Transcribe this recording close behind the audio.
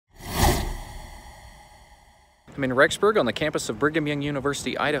I'm in Rexburg on the campus of Brigham Young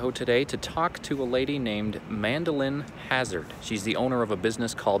University-Idaho today to talk to a lady named Mandalyn Hassard. She's the owner of a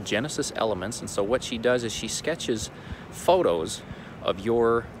business called Genesis Elements, and so what she does is she sketches photos of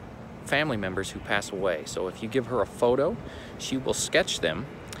your family members who pass away. So if you give her a photo, she will sketch them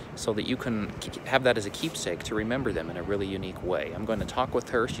so that you can have that as a keepsake to remember them in a really unique way. I'm going to talk with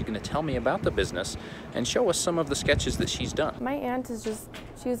her. She's going to tell me about the business and show us some of the sketches that she's done. My aunt is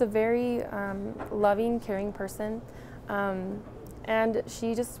she was a very loving, caring person, and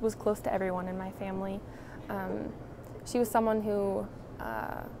she just was close to everyone in my family. She was someone who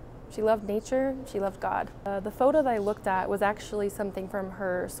she loved nature, she loved God. The photo that I looked at was actually something from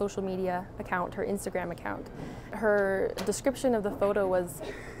her social media account, her Instagram account. Her description of the photo was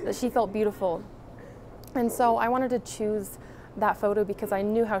that she felt beautiful. And so I wanted to choose that photo because I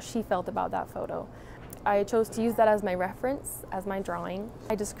knew how she felt about that photo. I chose to use that as my reference, as my drawing.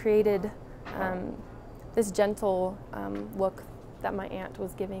 I just created this gentle look that my aunt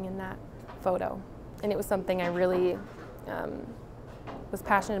was giving in that photo. And it was something I really was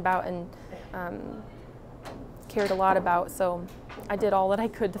passionate about and cared a lot about, so I did all that I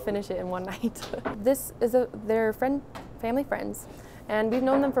could to finish it in one night. This is they're family friends, and we've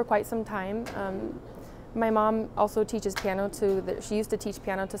known them for quite some time. My mom also teaches piano she used to teach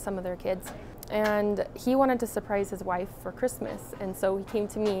piano to some of their kids, and he wanted to surprise his wife for Christmas, and so he came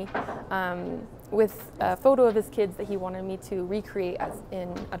to me with a photo of his kids that he wanted me to recreate as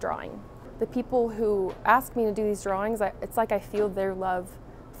in a drawing. The people who ask me to do these drawings, it's like I feel their love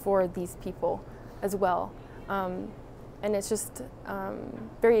for these people as well. And it's just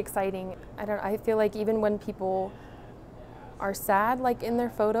very exciting. I feel like even when people are sad, like in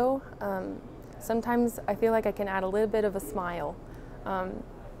their photo, sometimes I feel like I can add a little bit of a smile.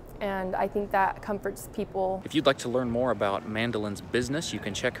 And I think that comforts people. If you'd like to learn more about Mandalyn's business, you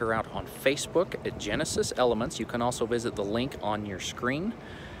can check her out on Facebook at Genesis Elements. You can also visit the link on your screen.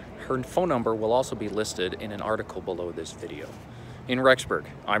 Her phone number will also be listed in an article below this video. In Rexburg,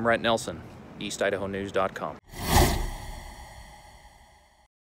 I'm Rhett Nelson, EastIdahoNews.com.